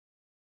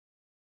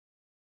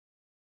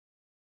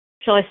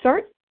Shall I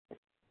start?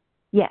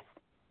 Yes.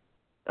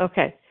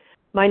 Okay.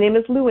 My name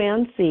is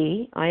Luanne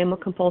C. I am a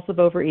compulsive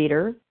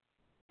overeater.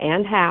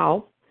 And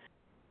how?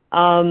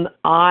 I'll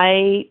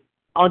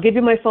give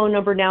you my phone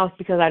number now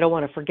because I don't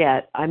want to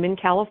forget. I'm in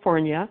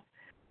California.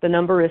 The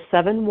number is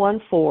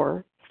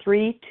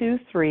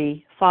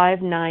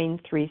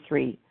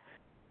 714-323-5933.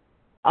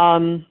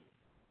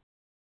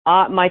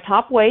 My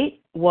top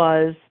weight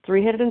was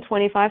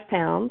 325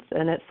 pounds,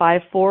 and at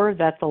 5'4",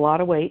 that's a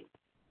lot of weight.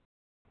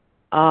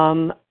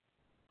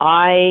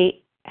 I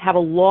have a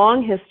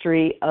long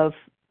history of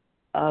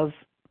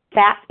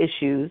fat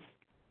issues,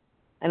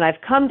 and I've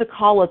come to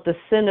call it the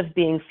sin of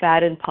being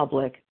fat in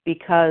public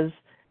because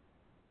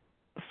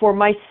for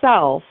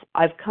myself,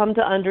 I've come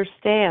to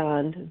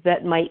understand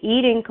that my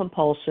eating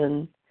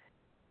compulsion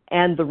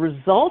and the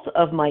result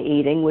of my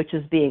eating, which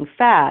is being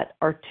fat,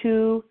 are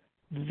two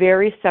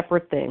very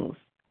separate things.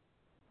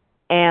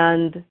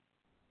 And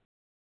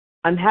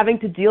I'm having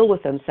to deal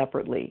with them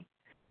separately.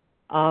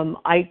 When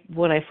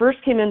I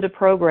first came into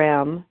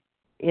program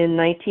in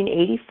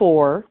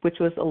 1984, which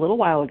was a little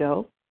while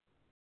ago,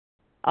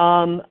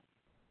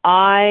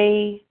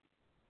 I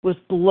was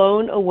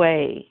blown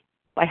away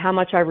by how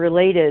much I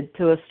related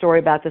to a story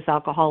about this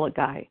alcoholic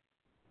guy.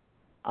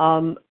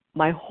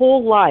 My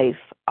whole life,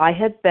 I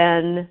had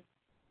been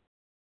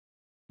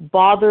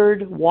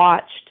bothered,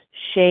 watched,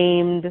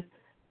 shamed,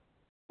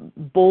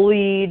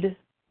 bullied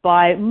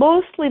by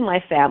mostly my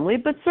family,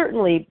 but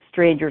certainly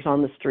strangers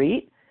on the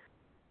street,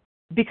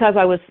 because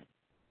I was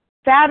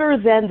fatter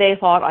than they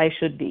thought I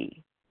should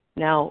be.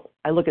 Now,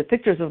 I look at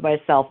pictures of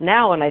myself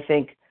now and I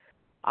think,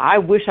 I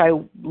wish I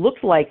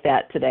looked like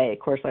that today. Of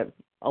course, I'm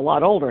a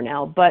lot older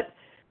now, but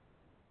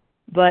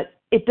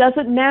it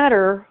doesn't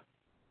matter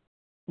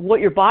what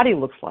your body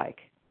looks like,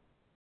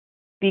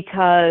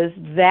 because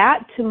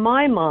that, to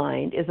my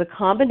mind, is a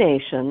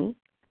combination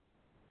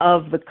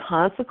of the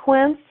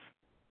consequence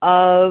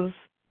of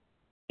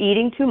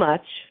eating too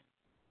much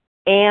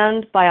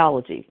and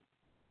biology.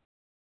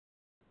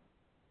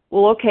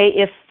 Well, okay,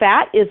 if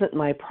fat isn't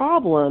my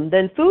problem,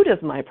 then food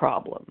is my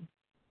problem.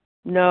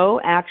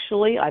 No,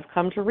 actually, I've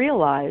come to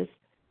realize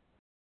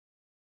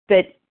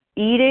that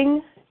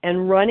eating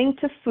and running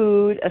to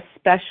food,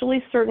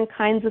 especially certain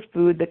kinds of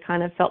food that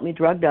kind of felt me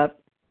drugged up,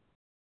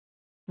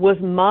 was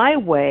my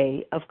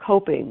way of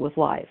coping with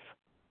life,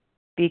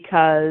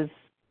 because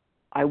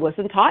I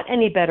wasn't taught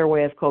any better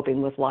way of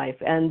coping with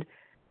life. And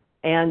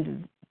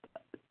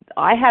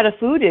I had a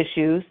food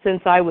issue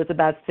since I was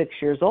about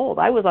 6 years old.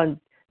 I was on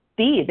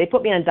feed. They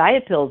put me on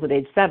diet pills at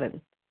age 7.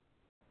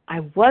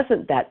 I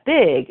wasn't that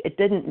big. It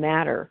didn't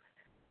matter.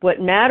 What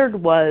mattered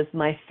was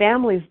my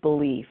family's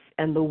belief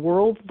and the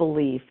world's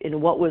belief in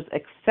what was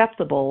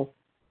acceptable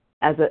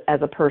as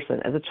a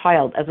person, as a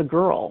child, as a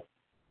girl.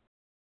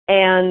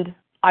 And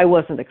I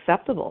wasn't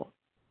acceptable.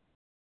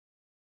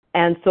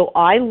 And so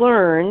I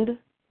learned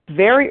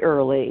very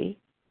early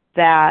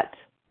that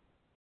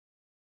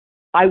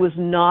I was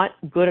not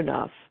good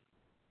enough.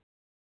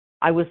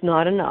 I was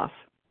not enough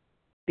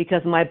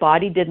because my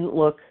body didn't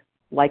look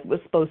like it was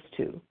supposed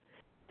to.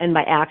 And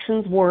my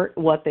actions weren't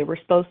what they were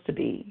supposed to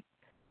be.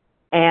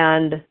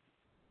 And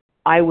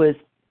I was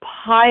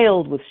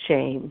piled with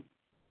shame.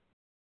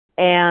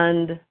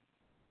 And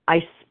I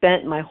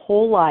spent my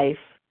whole life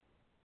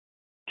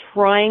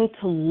trying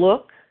to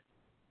look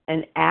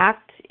and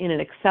act in an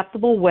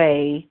acceptable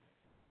way,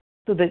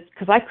 so that,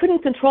 because I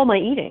couldn't control my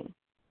eating.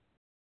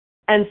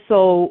 And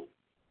so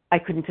I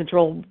couldn't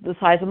control the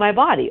size of my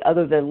body,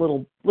 other than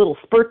little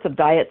spurts of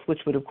diets, which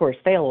would, of course,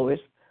 fail always.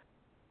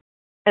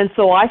 And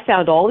so I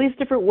found all these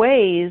different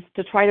ways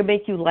to try to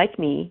make you like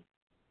me,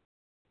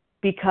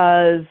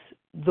 because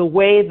the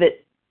way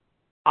that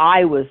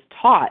I was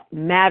taught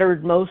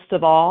mattered most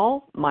of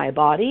all, my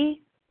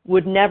body,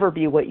 would never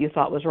be what you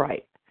thought was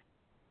right.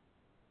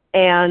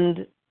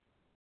 And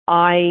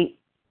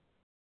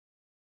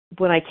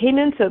when I came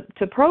into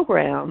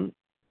program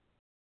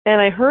and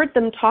I heard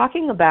them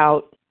talking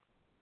about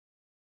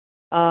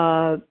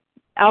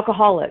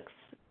alcoholics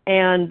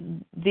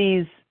and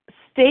these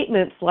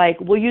statements like,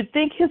 well, you'd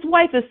think his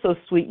wife is so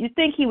sweet, you'd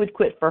think he would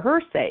quit for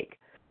her sake.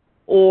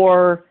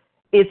 Or,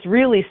 it's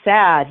really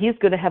sad, he's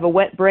going to have a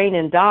wet brain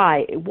and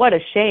die. What a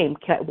shame.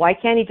 Why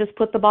can't he just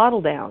put the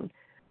bottle down?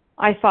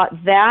 I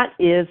thought, that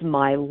is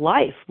my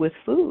life with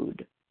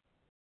food.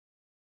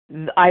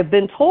 I've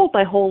been told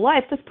my whole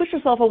life, just push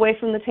yourself away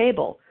from the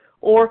table.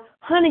 Or,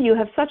 honey, you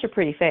have such a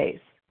pretty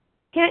face.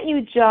 Can't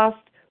you just,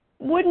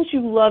 wouldn't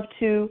you love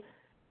to?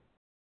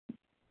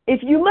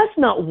 If you must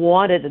not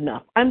want it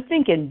enough. I'm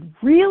thinking,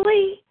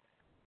 really?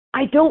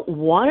 I don't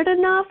want it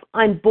enough?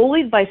 I'm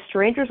bullied by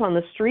strangers on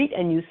the street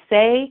and you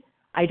say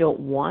I don't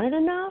want it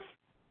enough?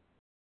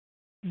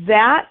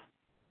 That's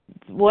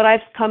what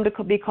I've come to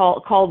be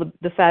called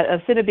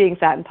the sin of being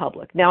fat in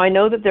public. Now, I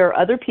know that there are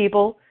other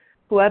people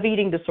who have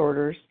eating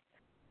disorders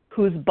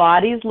whose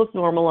bodies look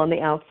normal on the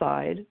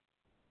outside,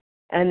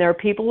 and there are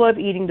people who have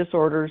eating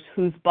disorders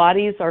whose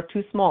bodies are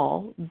too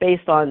small,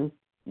 based on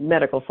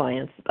medical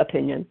science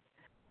opinion.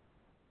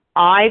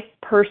 I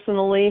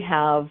personally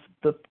have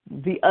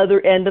the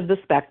other end of the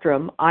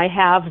spectrum. I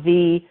have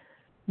the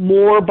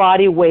more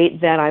body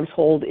weight than I'm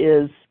told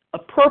is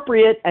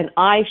appropriate, and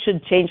I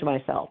should change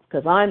myself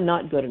because I'm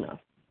not good enough.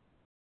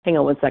 Hang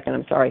on one second.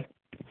 I'm sorry.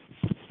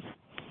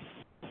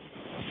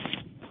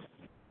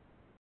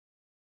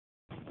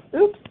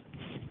 Oops.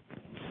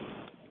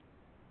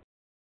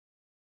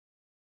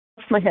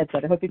 That's my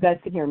headset. I hope you guys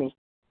can hear me.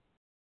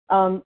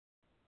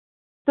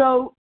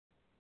 So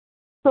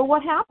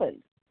what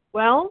happened?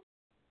 Well,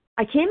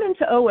 I came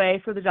into OA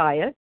for the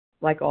diet,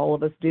 like all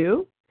of us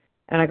do,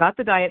 and I got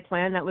the diet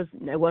plan.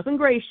 It wasn't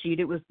gray sheet.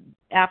 It was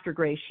after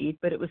gray sheet,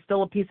 but it was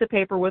still a piece of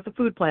paper with a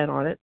food plan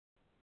on it.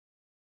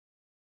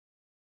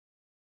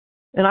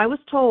 And I was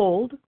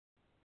told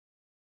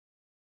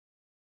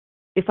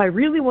if I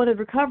really wanted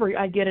recovery,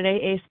 I'd get an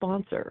AA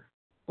sponsor.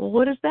 Well,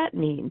 what does that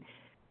mean?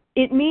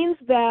 It means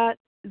that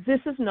this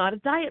is not a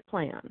diet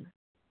plan.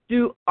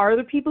 Are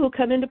there people who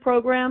come into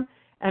program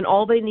and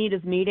all they need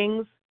is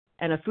meetings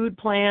and a food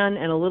plan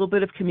and a little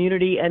bit of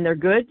community and they're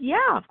good?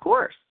 Yeah, of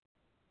course.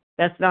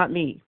 That's not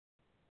me.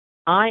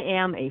 I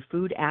am a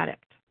food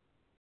addict.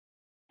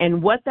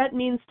 And what that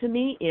means to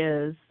me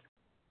is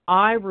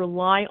I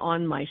rely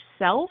on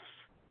myself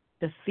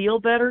to feel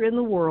better in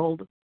the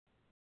world.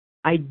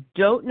 I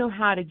don't know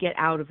how to get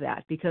out of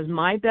that because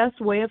my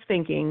best way of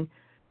thinking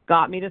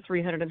got me to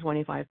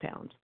 325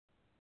 pounds.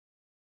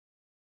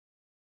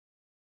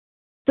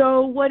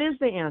 So what is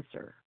the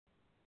answer?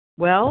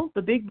 Well,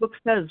 the big book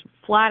says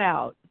flat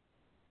out,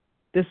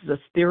 this is a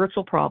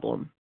spiritual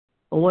problem.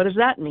 Well, what does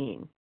that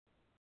mean?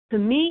 To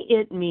me,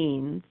 it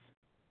means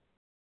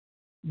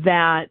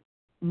that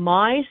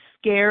my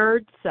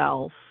scared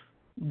self,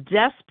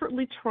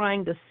 desperately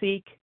trying to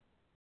seek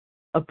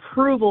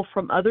approval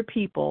from other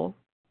people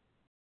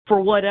for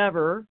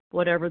whatever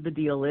the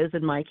deal is,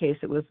 in my case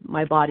it was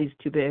my body's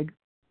too big,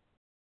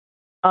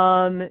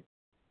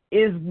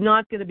 is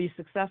not going to be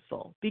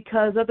successful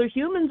because other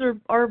humans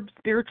are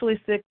spiritually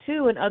sick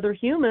too, and other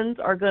humans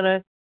are going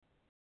to,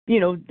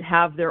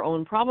 have their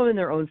own problem and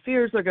their own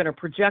fears. They're going to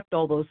project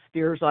all those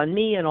fears on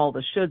me and all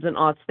the shoulds and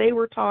oughts they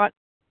were taught.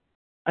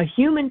 A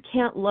human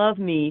can't love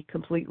me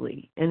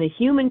completely, and a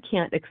human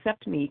can't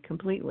accept me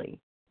completely.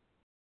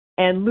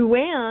 And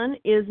Luanne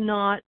is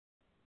not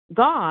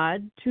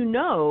God to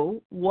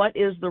know what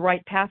is the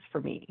right path for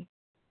me.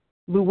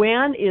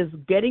 Luanne is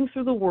getting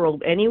through the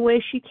world any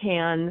way she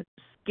can,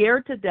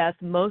 scared to death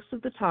most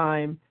of the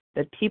time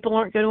that people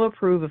aren't going to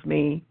approve of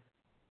me.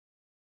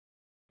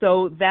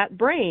 So that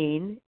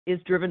brain is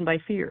driven by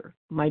fear.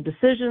 My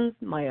decisions,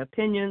 my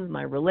opinions,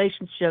 my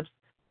relationships,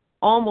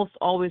 almost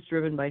always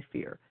driven by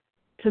fear.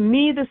 To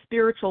me, the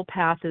spiritual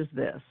path is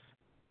this: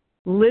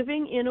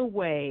 living in a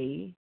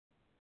way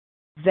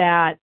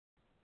that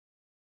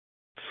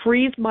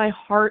frees my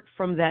heart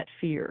from that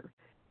fear.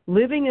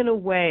 Living in a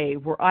way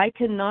where I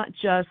cannot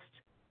just,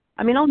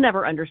 I'll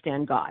never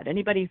understand God.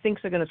 Anybody who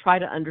thinks they're going to try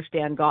to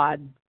understand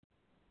God,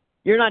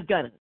 you're not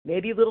going to.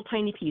 Maybe little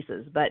tiny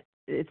pieces, but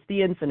it's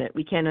the infinite.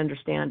 We can't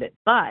understand it.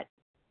 But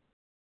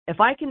if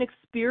I can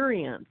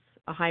experience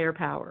a higher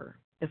power,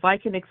 if I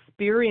can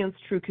experience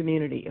true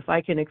community, if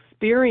I can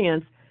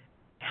experience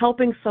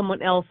helping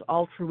someone else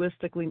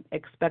altruistically,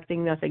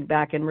 expecting nothing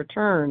back in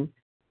return,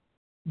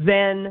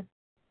 then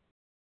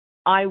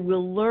I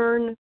will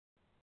learn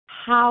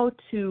how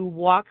to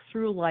walk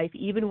through life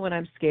even when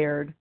I'm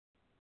scared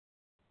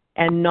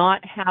and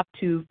not have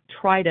to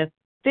try to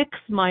fix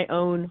my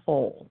own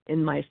hole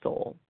in my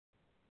soul.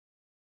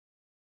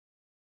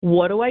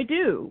 What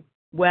do?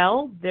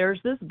 Well, there's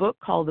this book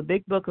called The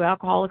Big Book of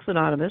Alcoholics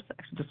Anonymous.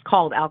 Actually, it's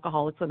called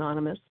Alcoholics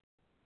Anonymous.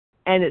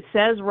 And it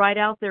says right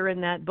out there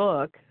in that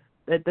book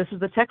that this is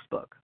the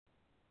textbook.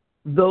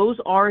 Those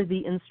are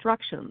the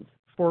instructions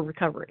for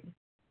recovery.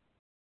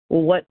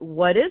 Well,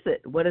 what is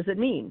it? What does it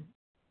mean?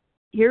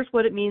 Here's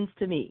what it means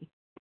to me.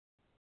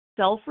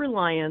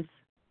 Self-reliance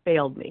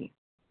failed me.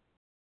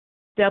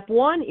 Step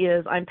one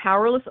is I'm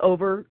powerless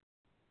over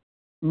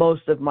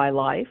most of my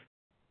life.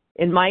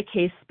 In my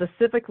case,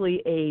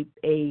 specifically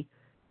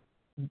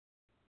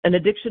an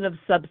addiction of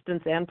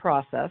substance and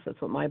process.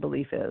 That's what my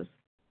belief is.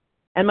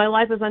 And my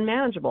life is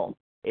unmanageable.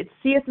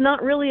 It's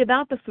not really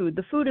about the food.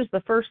 The food is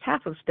the first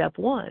half of step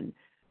one.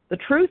 The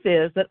truth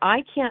is that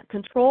I can't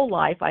control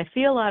life. I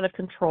feel out of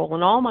control,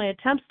 and all my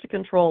attempts to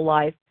control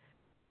life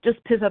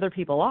just piss other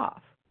people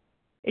off.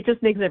 It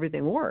just makes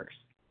everything worse.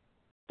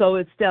 So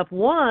at step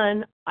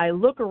one, I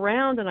look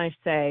around and I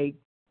say,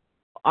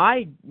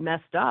 I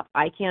messed up.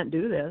 I can't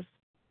do this.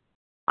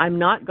 I'm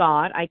not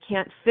God. I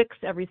can't fix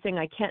everything.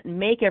 I can't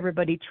make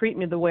everybody treat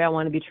me the way I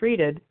want to be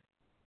treated.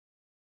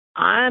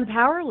 I'm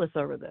powerless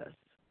over this.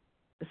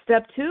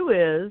 Step two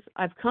is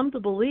I've come to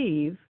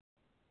believe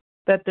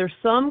that there's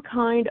some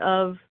kind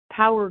of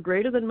power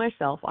greater than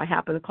myself. I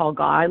happen to call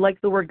God. I like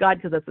the word God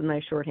because that's a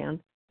nice shorthand.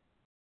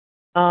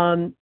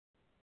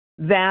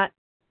 That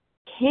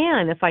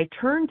can, if I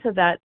turn to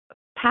that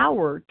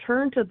power,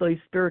 turn to these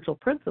spiritual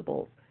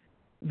principles,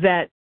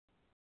 that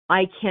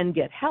I can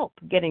get help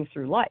getting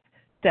through life.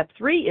 Step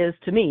three is,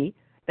 to me,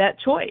 that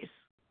choice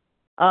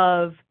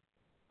of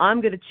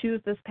I'm going to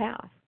choose this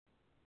path.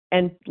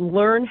 and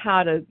learn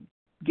how to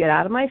get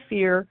out of my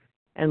fear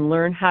and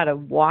learn how to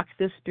walk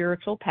this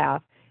spiritual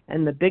path.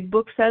 And the big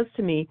book says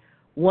to me,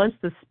 once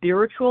the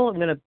spiritual, I'm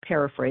going to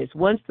paraphrase,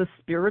 once the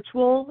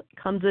spiritual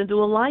comes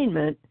into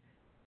alignment,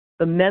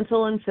 the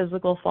mental and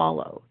physical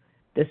follow.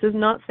 This is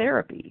not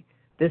therapy.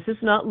 This is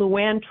not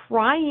Luanne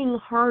trying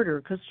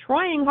harder, because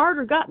trying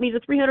harder got me to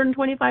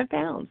 325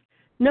 pounds.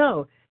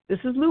 No, this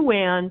is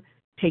Luanne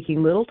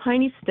taking little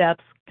tiny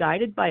steps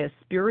guided by a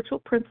spiritual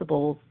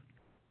principles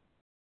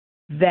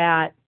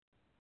that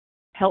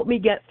help me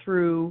get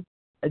through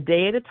a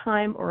day at a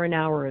time or an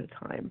hour at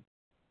a time.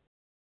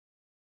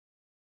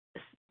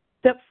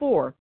 Step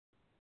 4.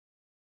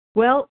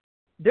 Well,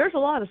 there's a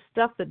lot of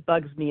stuff that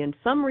bugs me. And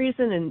some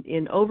reason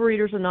in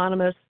Overeaters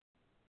Anonymous,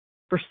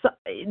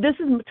 this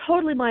is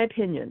totally my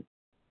opinion.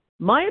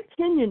 My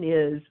opinion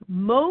is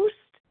most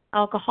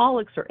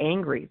alcoholics are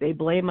angry. They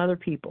blame other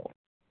people.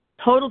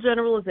 Total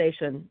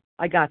generalization.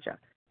 I gotcha.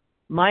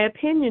 My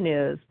opinion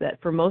is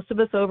that for most of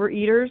us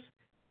overeaters,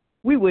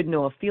 we wouldn't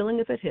know a feeling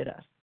if it hit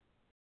us.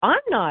 I'm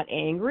not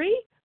angry.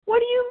 What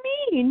do you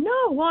mean?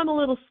 No, well, I'm a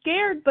little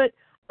scared, but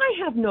I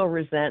have no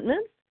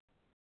resentment.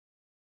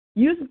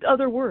 Use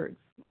other words.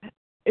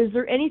 Is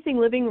there anything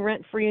living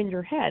rent-free in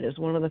your head is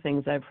one of the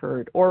things I've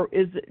heard. Or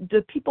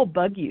do people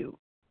bug you?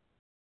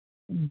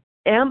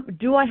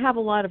 Do I have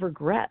a lot of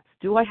regrets?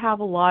 Do I have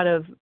a lot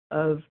of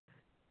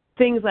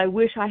things I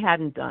wish I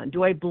hadn't done?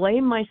 Do I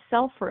blame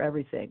myself for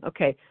everything?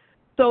 Okay,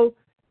 so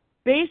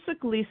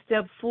basically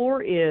step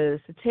 4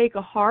 is to take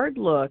a hard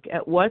look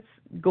at what's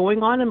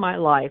going on in my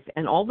life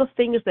and all the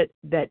things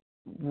that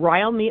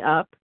rile me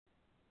up,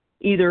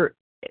 either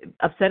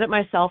upset at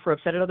myself or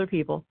upset at other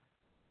people,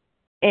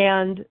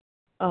 and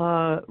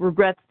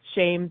regrets,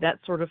 shame, that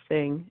sort of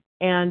thing.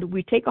 And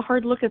we take a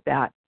hard look at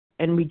that,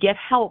 and we get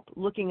help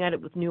looking at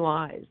it with new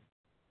eyes.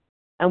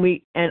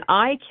 And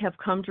I have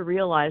come to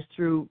realize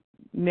through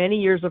many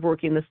years of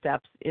working the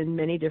steps in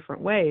many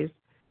different ways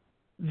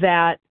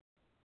that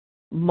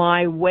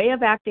my way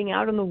of acting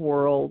out in the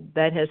world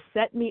that has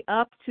set me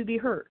up to be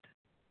hurt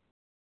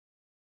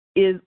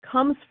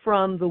comes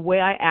from the way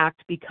I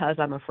act because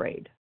I'm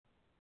afraid.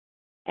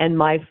 And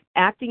my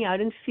acting out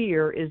in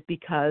fear is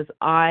because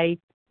I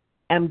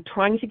am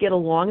trying to get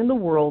along in the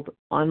world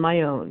on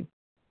my own,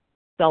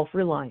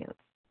 self-reliance.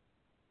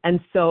 And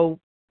so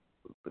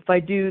if I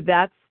do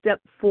that,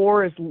 step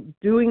 4 is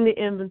doing the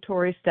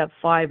inventory. Step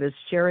 5 is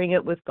sharing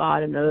it with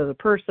God and another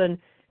person,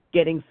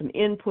 getting some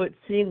input,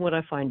 seeing what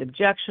I find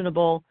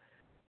objectionable,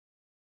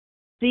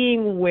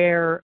 seeing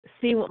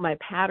what my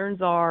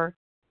patterns are,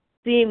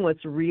 seeing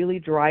what's really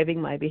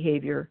driving my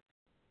behavior.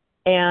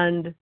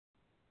 And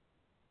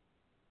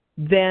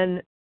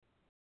then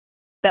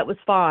that was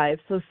 5.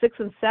 So 6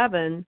 and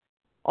 7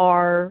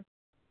 are,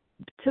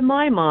 to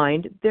my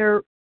mind,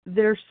 they're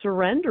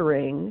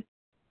surrendering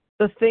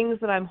the things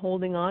that I'm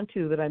holding on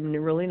to that I'm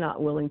really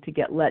not willing to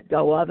let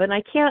go of. And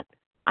I can't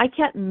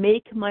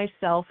make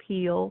myself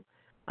heal.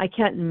 I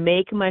can't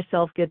make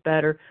myself get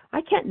better.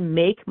 I can't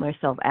make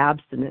myself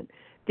abstinent.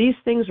 These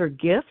things are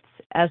gifts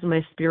as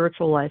my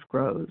spiritual life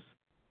grows.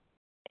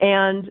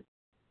 And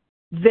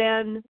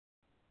then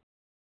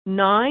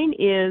 9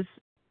 is,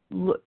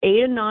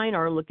 8 and 9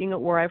 are looking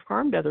at where I've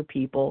harmed other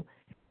people.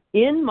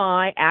 In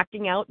my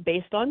acting out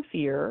based on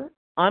fear,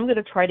 I'm going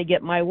to try to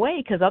get my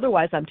way because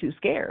otherwise I'm too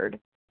scared.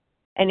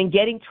 And in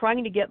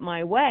trying to get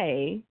my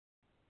way,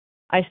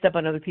 I step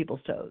on other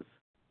people's toes.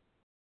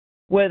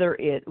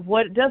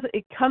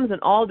 It comes in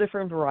all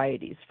different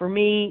varieties. For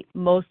me,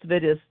 most of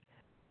it is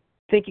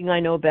thinking I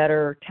know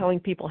better, telling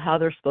people how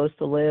they're supposed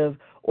to live,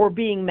 or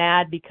being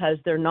mad because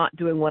they're not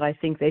doing what I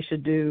think they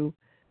should do,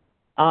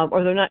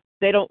 or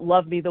they don't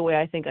love me the way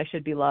I think I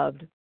should be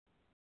loved.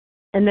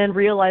 And then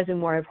realizing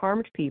where I've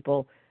harmed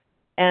people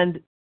and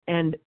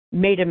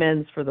made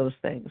amends for those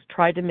things,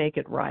 tried to make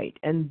it right.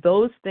 And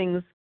those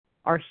things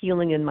are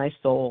healing in my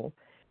soul.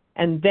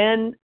 And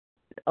then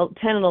 10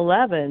 and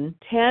 11,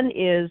 10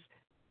 is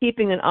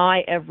keeping an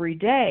eye every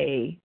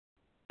day.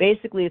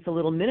 Basically, it's a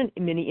little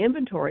mini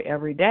inventory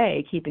every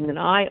day, keeping an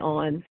eye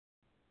on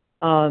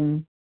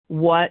to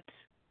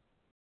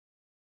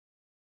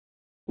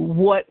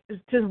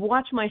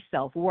watch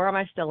myself. Where am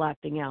I still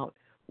acting out?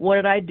 What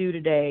did I do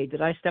today?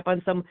 Did I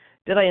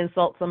did I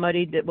insult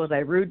somebody? Was I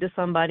rude to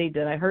somebody?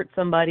 Did I hurt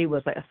somebody?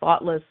 Was I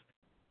thoughtless?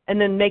 And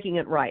then making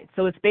it right.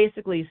 So it's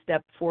basically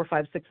step 4,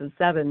 5, 6, and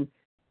 7,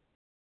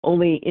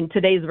 only in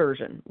today's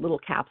version, little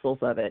capsules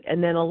of it.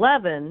 And then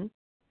 11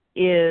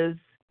 is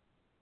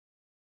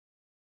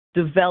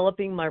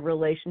developing my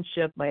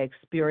relationship, my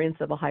experience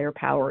of a higher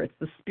power. It's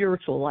the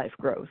spiritual life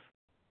growth.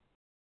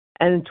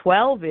 And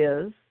 12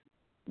 is,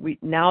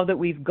 now that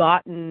we've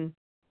gotten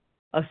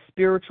a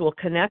spiritual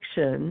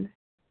connection,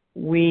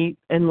 we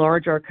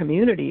enlarge our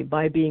community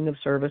by being of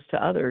service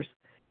to others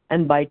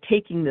and by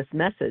taking this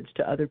message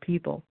to other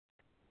people.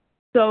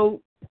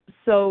 So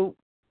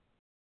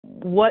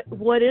what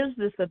is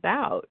this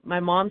about? My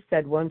mom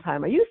said one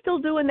time, "Are you still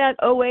doing that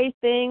OA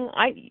thing?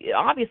 It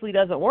obviously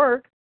doesn't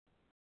work."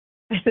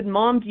 I said,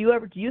 "Mom, do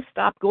you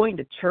stop going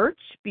to church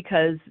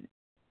because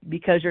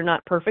you're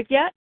not perfect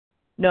yet?"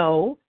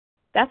 No,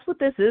 that's what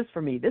this is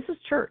for me. This is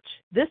church.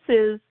 This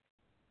is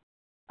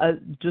a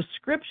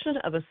description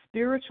of a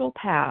spiritual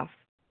path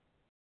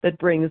that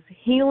brings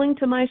healing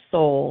to my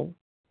soul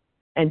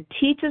and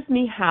teaches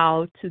me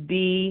how to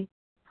be,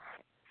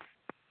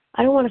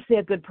 I don't want to say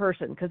a good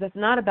person, because it's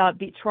not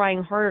about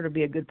trying harder to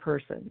be a good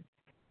person.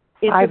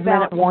 It's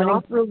about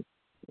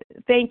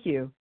thank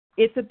you.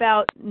 It's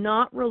about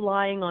not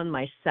relying on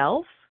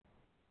myself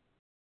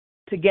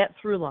to get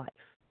through life.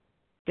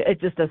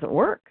 It just doesn't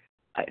work.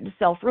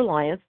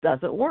 Self-reliance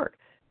doesn't work.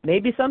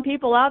 Maybe some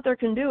people out there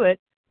can do it.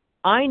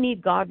 I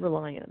need God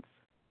reliance.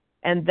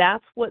 And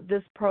that's what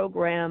this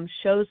program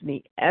shows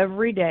me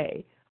every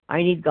day.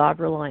 I need God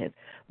reliance.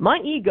 My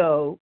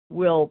ego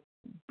will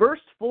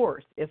burst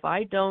forth if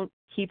I don't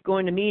keep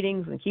going to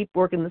meetings and keep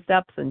working the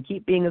steps and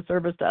keep being of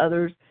service to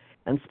others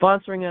and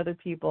sponsoring other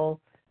people.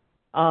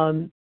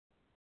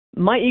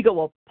 My ego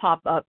will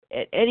pop up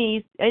at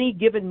any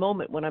given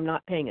moment when I'm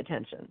not paying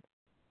attention.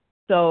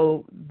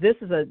 So this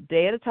is a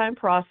day-at-a-time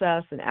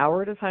process, an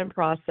hour-at-a-time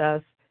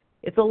process.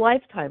 It's a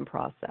lifetime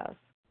process.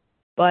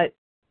 But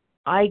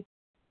I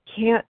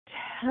can't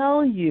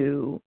tell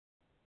you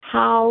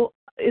how.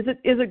 Is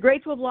it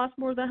great to have lost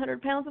more than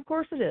 100 pounds? Of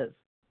course it is.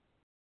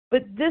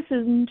 But this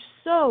is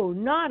so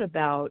not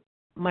about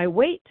my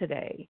weight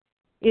today.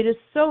 It is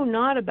so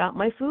not about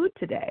my food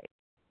today.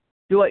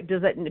 Do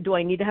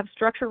I need to have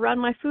structure around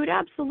my food?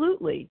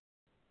 Absolutely.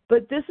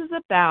 But this is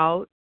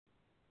about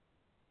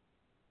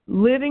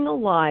living a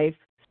life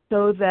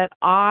so that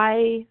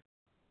I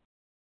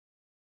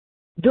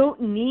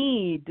don't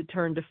need to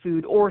turn to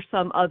food or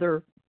some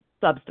other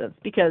substance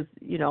because,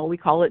 we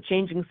call it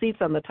changing seats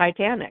on the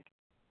Titanic.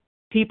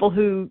 People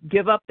who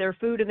give up their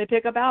food and they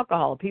pick up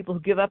alcohol. People who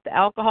give up the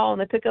alcohol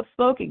and they pick up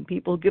smoking.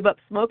 People who give up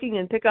smoking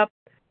and pick up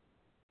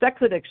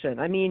sex addiction.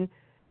 I mean,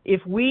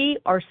 if we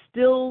are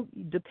still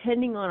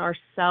depending on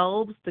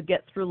ourselves to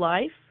get through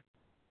life,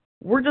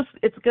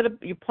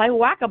 you play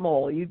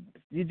whack-a-mole.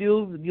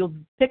 You'll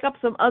pick up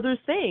some other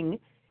thing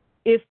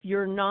if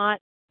you're not,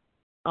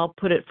 I'll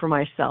put it for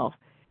myself.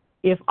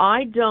 If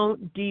I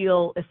don't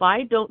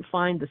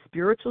find the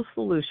spiritual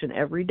solution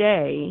every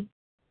day,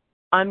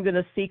 I'm going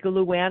to seek a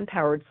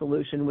Luanne-powered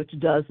solution, which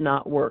does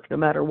not work, no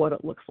matter what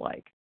it looks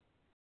like.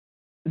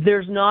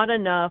 There's not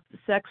enough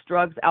sex,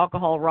 drugs,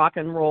 alcohol, rock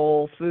and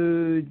roll,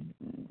 food,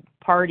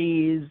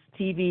 parties,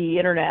 TV,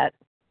 internet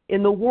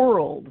in the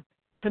world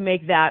to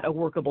make that a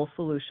workable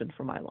solution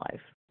for my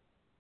life.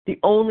 The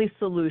only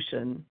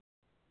solution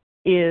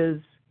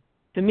is,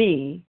 to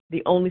me,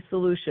 a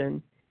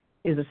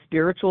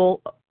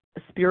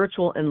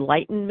spiritual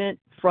enlightenment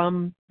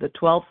from the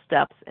 12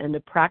 steps and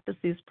to practice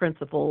these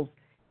principles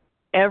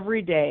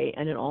every day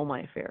and in all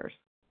my affairs.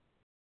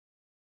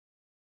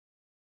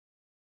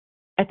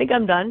 I think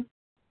I'm done.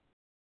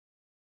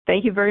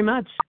 Thank you very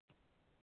much.